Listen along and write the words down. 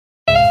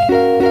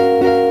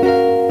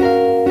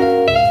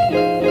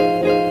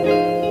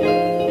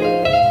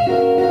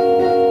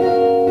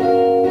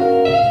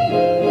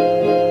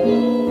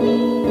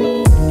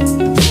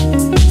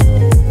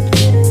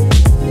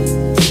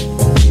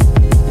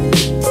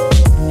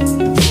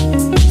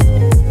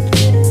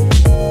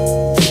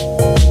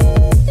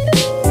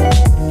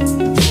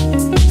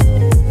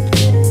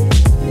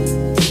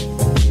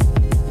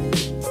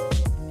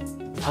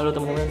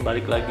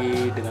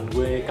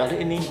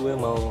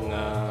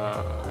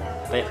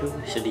review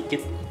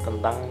sedikit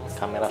tentang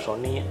kamera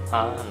Sony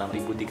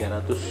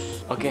A6300.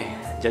 Oke,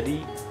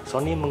 jadi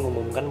Sony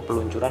mengumumkan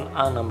peluncuran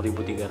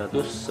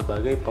A6300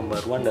 sebagai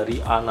pembaruan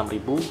dari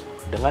A6000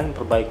 dengan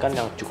perbaikan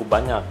yang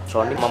cukup banyak.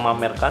 Sony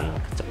memamerkan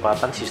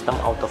kecepatan sistem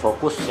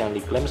autofocus yang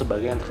diklaim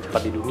sebagai yang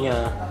tercepat di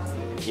dunia,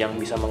 yang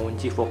bisa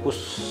mengunci fokus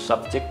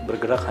subjek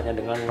bergerak hanya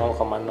dengan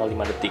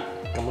 0,05 detik.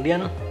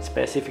 Kemudian,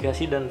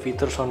 spesifikasi dan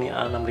fitur Sony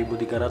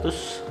A6300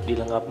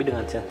 dilengkapi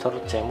dengan sensor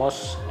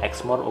CMOS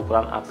Exmor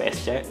ukuran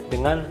APS-C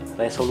dengan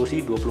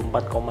resolusi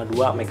 24,2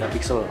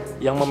 megapiksel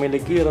yang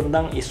memiliki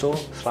rentang ISO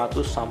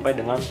 100 sampai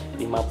dengan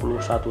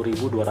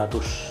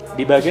 51200.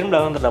 Di bagian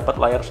belakang terdapat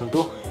layar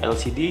sentuh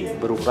LCD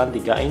berukuran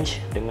 3 inch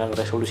dengan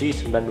resolusi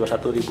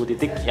 921.000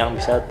 titik yang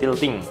bisa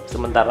tilting.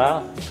 Sementara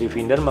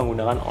viewfinder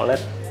menggunakan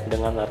OLED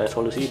dengan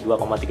resolusi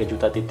 2,3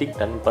 juta titik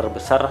dan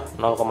perbesar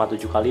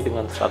 0,7 kali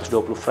dengan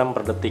 120 frame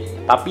per detik.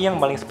 Tapi yang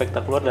paling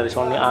spektakuler dari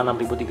Sony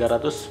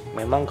A6300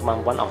 memang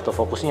kemampuan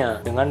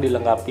autofokusnya. Dengan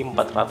dilengkapi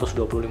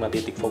 425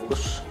 titik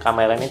fokus,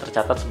 kamera ini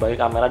tercatat sebagai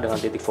kamera dengan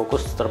titik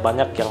fokus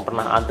terbanyak yang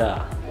pernah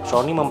ada.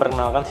 Sony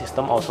memperkenalkan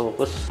sistem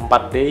autofocus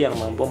 4D yang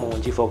mampu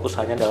mengunci fokus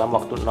hanya dalam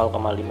waktu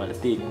 0,5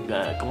 detik.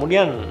 Nah,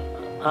 kemudian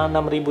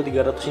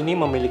A6300 ini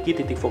memiliki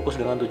titik fokus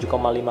dengan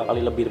 7,5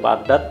 kali lebih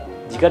padat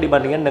jika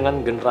dibandingkan dengan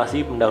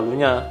generasi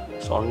pendahulunya,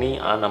 Sony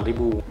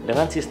A6000.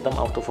 Dengan sistem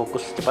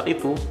autofocus secepat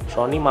itu,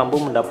 Sony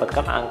mampu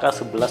mendapatkan angka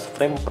 11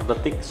 frame per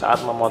detik saat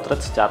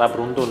memotret secara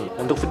beruntun.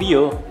 Untuk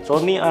video,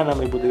 Sony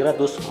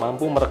A6300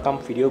 mampu merekam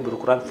video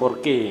berukuran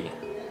 4K.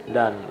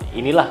 Dan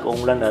inilah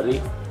keunggulan dari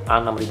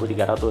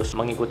A6300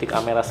 mengikuti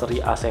kamera seri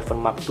A7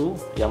 Mark II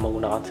yang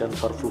menggunakan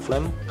sensor full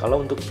frame.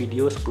 Kalau untuk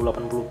video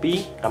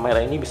 1080p,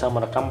 kamera ini bisa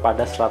merekam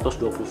pada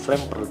 120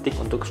 frame per detik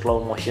untuk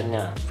slow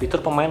motionnya.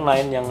 Fitur pemain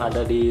lain yang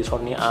ada di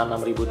Sony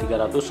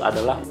A6300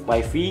 adalah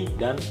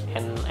Wi-Fi dan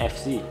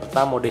NFC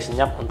serta mode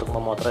senyap untuk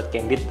memotret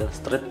candid dan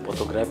street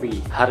photography.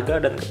 Harga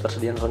dan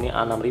ketersediaan Sony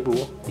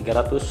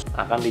A6300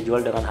 akan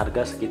dijual dengan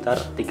harga sekitar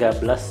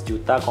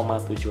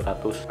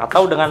 13.700.000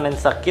 atau dengan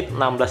lensa kit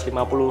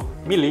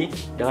 1650 mili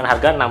dengan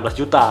harga 16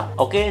 juta.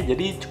 Oke,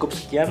 jadi cukup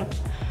sekian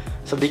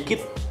sedikit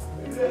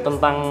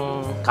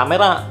tentang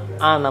kamera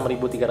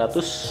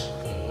A6300.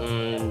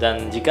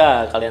 Dan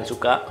jika kalian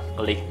suka,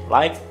 klik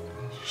like,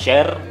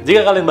 share.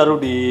 Jika kalian baru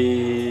di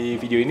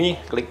video ini,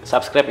 klik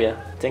subscribe ya.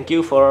 Thank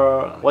you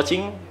for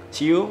watching.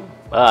 See you.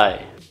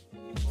 Bye.